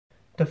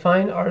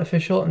Define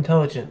artificial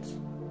intelligence.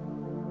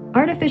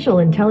 Artificial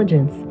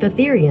intelligence, the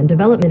theory and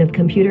development of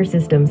computer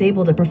systems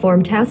able to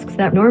perform tasks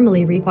that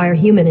normally require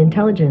human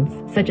intelligence,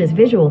 such as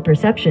visual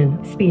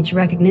perception, speech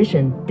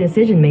recognition,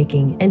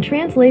 decision-making, and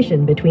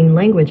translation between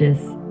languages.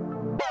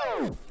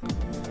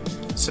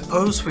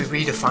 Suppose we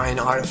redefine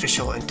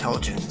artificial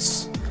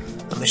intelligence.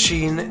 A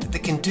machine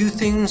that can do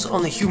things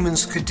only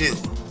humans could do.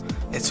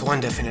 It's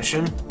one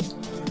definition.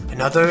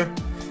 Another,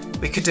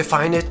 we could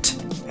define it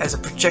as a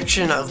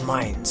projection of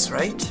minds,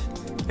 right?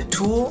 A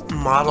tool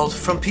modeled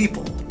from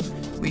people.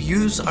 We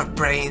use our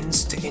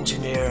brains to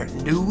engineer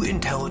new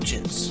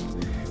intelligence.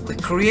 We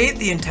create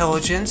the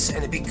intelligence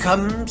and it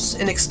becomes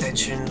an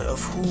extension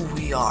of who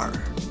we are.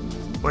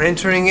 We're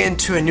entering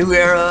into a new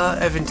era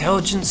of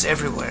intelligence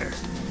everywhere.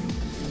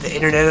 The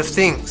Internet of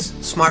Things,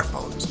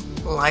 smartphones,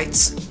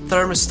 lights,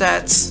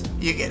 thermostats,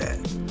 you get it.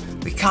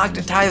 We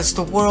cognitize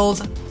the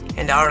world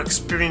and our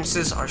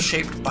experiences are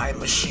shaped by a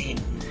machine.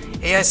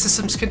 AI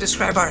systems can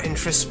describe our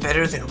interests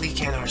better than we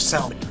can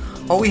ourselves.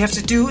 All we have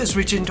to do is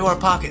reach into our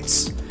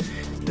pockets.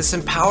 This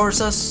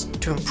empowers us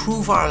to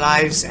improve our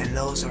lives and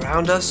those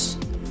around us.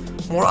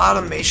 More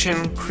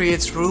automation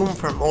creates room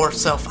for more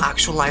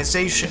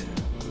self-actualization.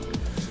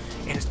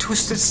 In a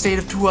twisted state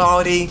of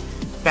duality,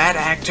 bad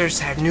actors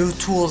have new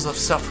tools of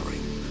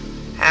suffering.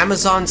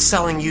 Amazon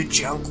selling you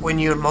junk when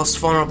you're most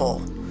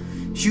vulnerable.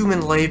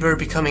 Human labor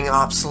becoming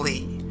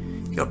obsolete.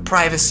 Your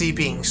privacy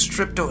being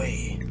stripped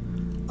away.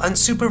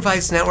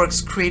 Unsupervised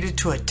networks created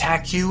to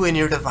attack you and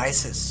your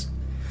devices.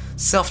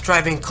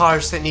 Self-driving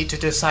cars that need to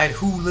decide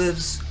who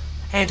lives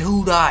and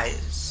who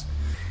dies.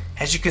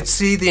 As you can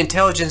see, the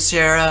intelligence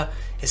era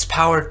is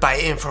powered by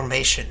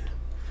information.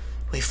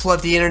 We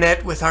flood the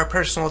internet with our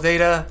personal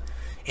data.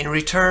 In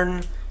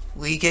return,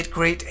 we get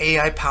great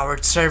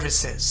AI-powered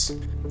services.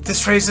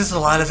 This raises a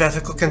lot of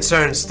ethical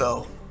concerns,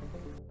 though.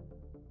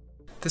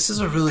 This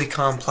is a really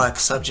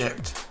complex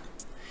subject.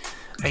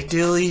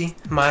 Ideally,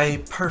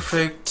 my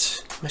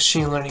perfect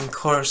machine learning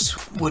course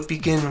would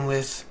begin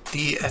with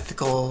the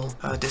ethical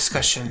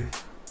discussion,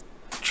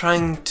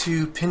 trying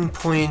to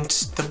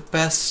pinpoint the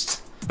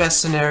best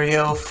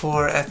scenario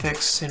for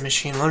ethics in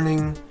machine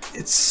learning.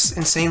 It's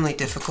insanely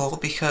difficult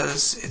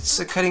because it's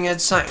a cutting-edge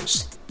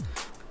science.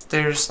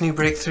 There's new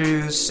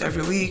breakthroughs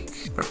every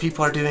week where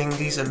people are doing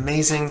these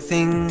amazing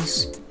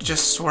things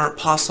just weren't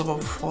possible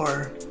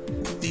before.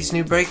 These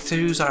new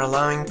breakthroughs are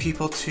allowing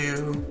people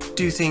to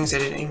do things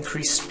at an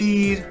increased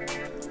speed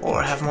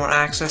or have more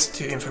access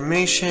to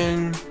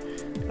information,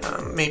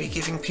 maybe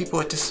giving people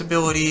with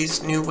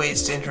disabilities new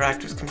ways to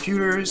interact with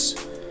computers.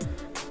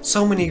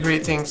 So many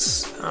great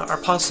things are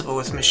possible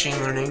with machine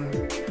learning,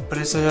 but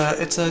it's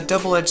a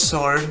double-edged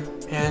sword,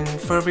 and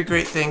for every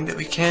great thing that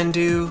we can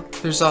do,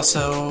 there's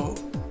also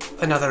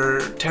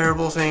another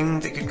terrible thing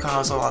that could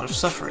cause a lot of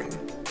suffering.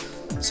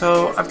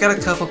 So I've got a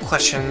couple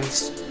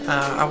questions.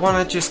 I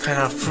want to just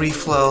kind of free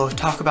flow,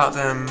 talk about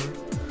them,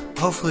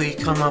 hopefully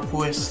come up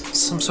with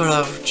some sort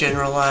of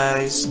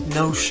generalized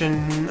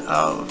notion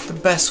of the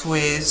best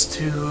ways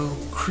to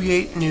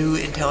create new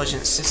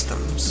intelligent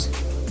systems.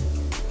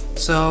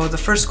 So the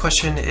first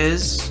question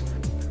is,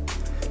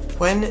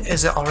 when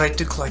is it alright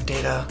to collect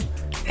data,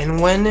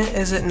 and when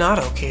is it not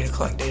okay to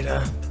collect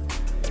data?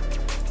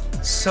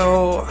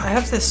 So I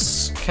have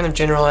this kind of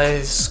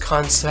generalized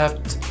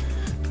concept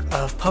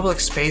of public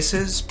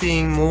spaces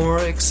being more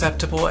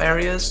acceptable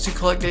areas to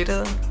collect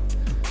data.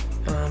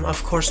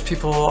 Of course,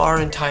 people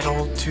are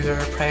entitled to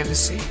their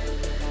privacy,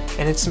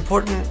 and it's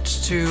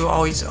important to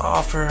always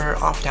offer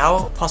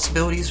opt-out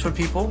possibilities for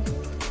people.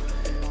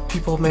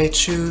 People may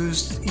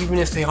choose, even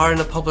if they are in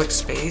a public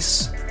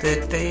space,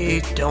 that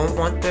they don't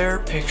want their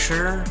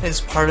picture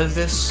as part of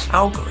this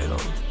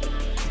algorithm.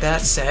 That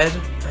said,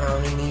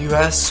 in the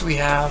US we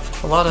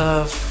have a lot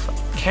of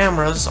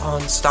cameras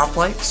on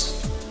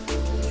stoplights.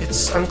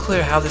 It's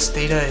unclear how this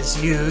data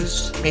is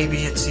used. Maybe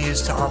it's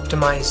used to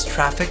optimize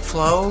traffic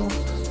flow.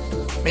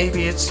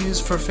 Maybe it's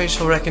used for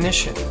facial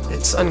recognition.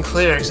 It's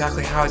unclear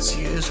exactly how it's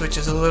used, which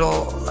is a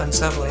little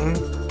unsettling.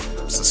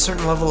 A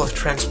certain level of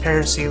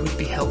transparency would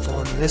be helpful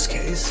in this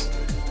case.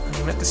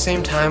 At the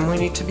same time, we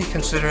need to be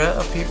considerate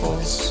of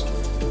people's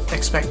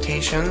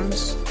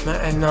expectations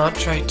and not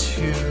try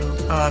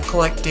to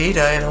collect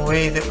data in a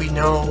way that we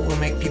know will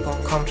make people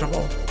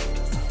uncomfortable.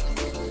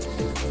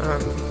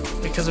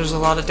 Because there's a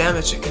lot of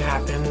damage that can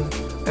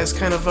happen as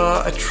kind of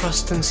a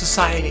trust in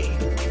society.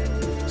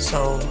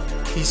 So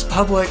these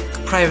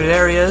public-private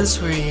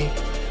areas, we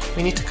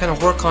need to kind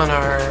of work on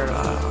our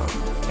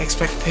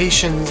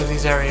expectations of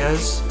these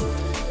areas,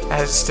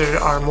 as there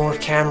are more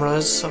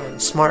cameras on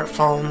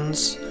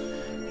smartphones.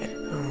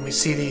 We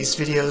see these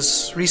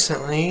videos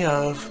recently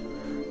of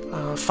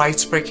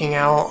fights breaking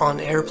out on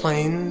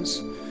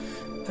airplanes.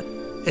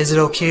 Is it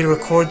okay to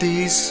record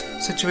these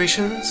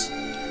situations?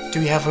 Do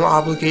we have an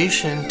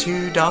obligation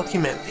to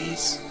document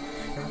these?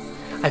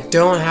 I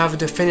don't have a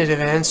definitive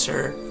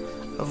answer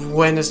of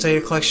when is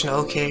data collection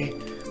okay,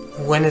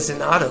 when is it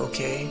not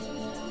okay.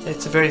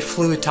 It's a very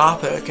fluid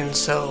topic, and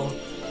so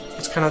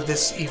it's kind of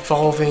this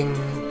evolving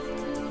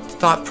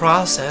thought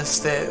process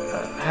that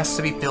has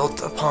to be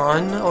built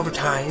upon over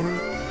time.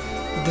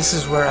 This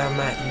is where I'm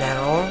at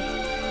now.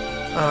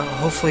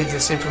 Hopefully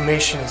this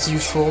information is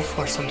useful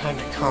for some time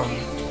to come.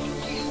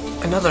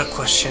 Another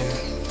question: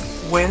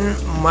 when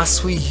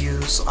must we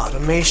use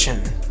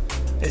automation?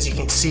 As you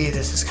can see,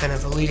 this is kind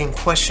of a leading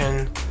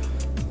question,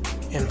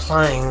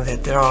 implying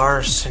that there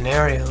are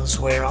scenarios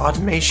where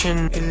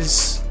automation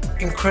is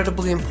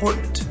incredibly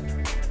important.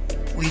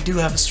 We do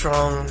have a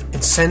strong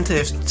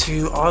incentive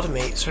to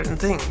automate certain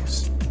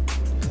things.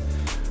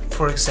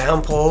 For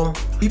example,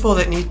 people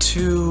that need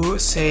to,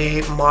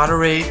 say,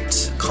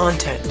 moderate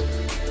content.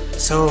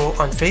 So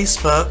on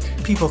Facebook,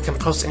 people can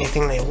post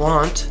anything they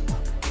want.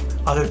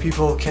 Other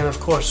people can, of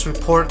course,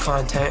 report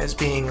content as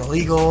being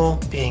illegal,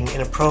 being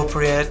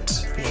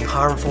inappropriate, being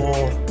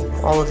harmful,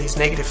 all of these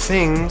negative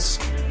things.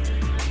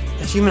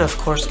 A human, of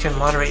course, can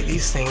moderate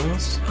these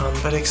things,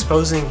 but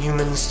exposing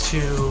humans to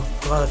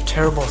a lot of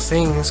terrible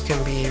things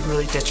can be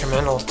really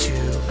detrimental to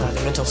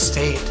the mental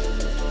state.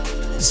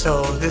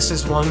 So this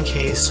is one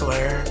case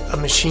where a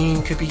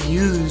machine could be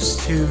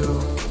used to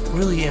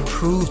really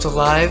improve the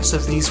lives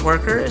of these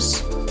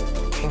workers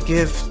and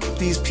give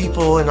these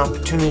people an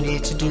opportunity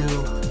to do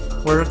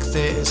work that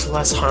is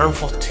less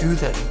harmful to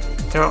them.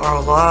 There are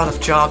a lot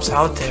of jobs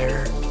out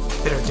there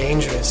that are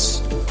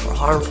dangerous or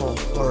harmful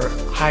or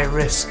high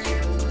risk.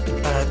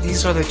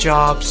 These are the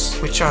jobs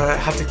which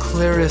have the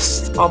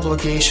clearest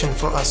obligation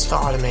for us to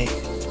automate.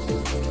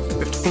 We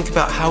have to think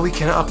about how we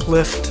can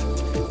uplift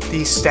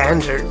these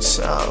standards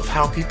of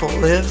how people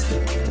live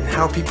and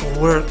how people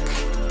work.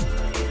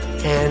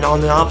 And on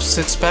the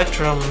opposite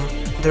spectrum,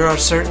 there are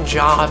certain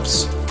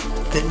jobs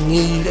that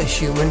need a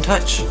human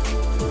touch.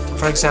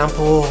 For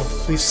example,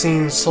 we've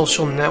seen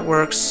social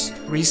networks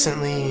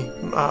recently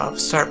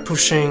start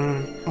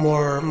pushing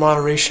more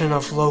moderation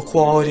of low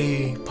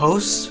quality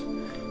posts,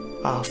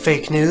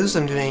 fake news,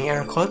 I'm doing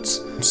air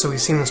quotes. So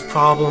we've seen this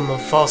problem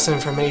of false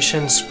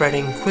information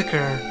spreading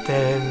quicker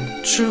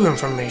than true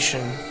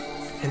information.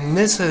 And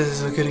this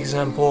is a good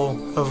example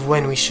of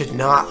when we should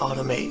not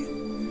automate.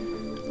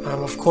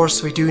 Of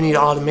course, we do need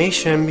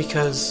automation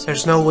because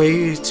there's no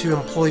way to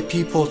employ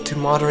people to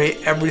moderate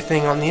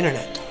everything on the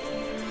internet.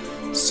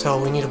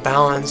 So we need a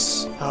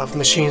balance of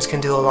machines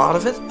can do a lot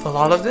of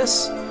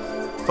this,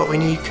 but we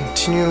need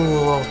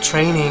continual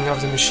training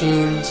of the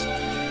machines,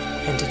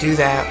 and to do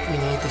that we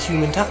need the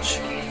human touch.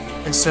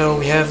 And so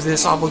we have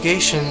this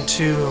obligation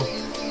to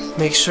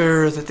make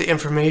sure that the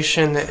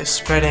information that is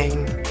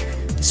spreading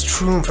is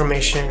true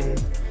information,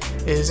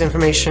 is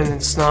information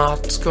that's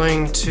not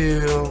going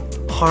to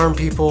harm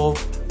people.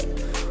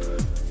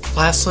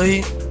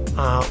 Lastly,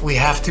 we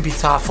have to be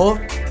thoughtful,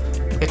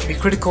 we have to be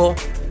critical,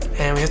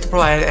 and we have to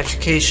provide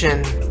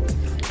education,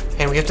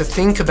 and we have to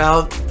think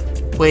about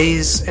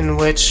ways in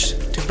which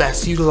to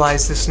best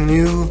utilize this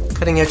new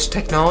cutting-edge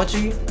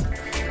technology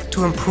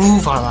to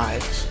improve our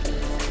lives.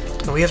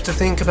 And we have to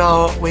think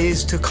about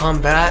ways to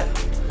combat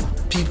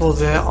people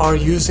that are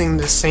using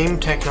the same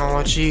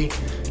technology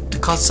to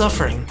cause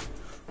suffering.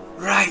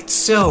 Right,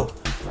 so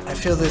I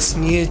feel this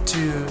need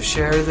to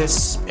share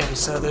this, and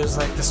so there's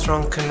like the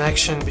strong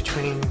connection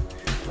between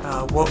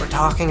what we're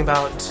talking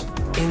about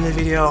in the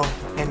video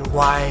and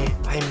why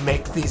I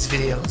make these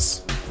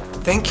videos.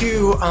 Thank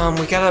you.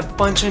 We got a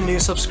bunch of new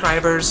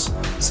subscribers,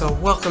 so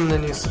welcome the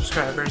new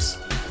subscribers.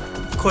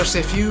 Of course,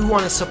 if you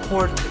want to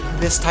support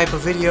this type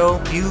of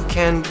video, you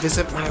can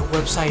visit my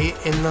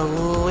website in the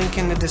link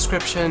in the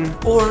description,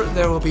 or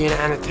there will be an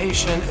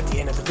annotation at the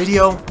end of the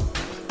video.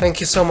 Thank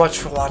you so much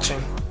for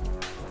watching.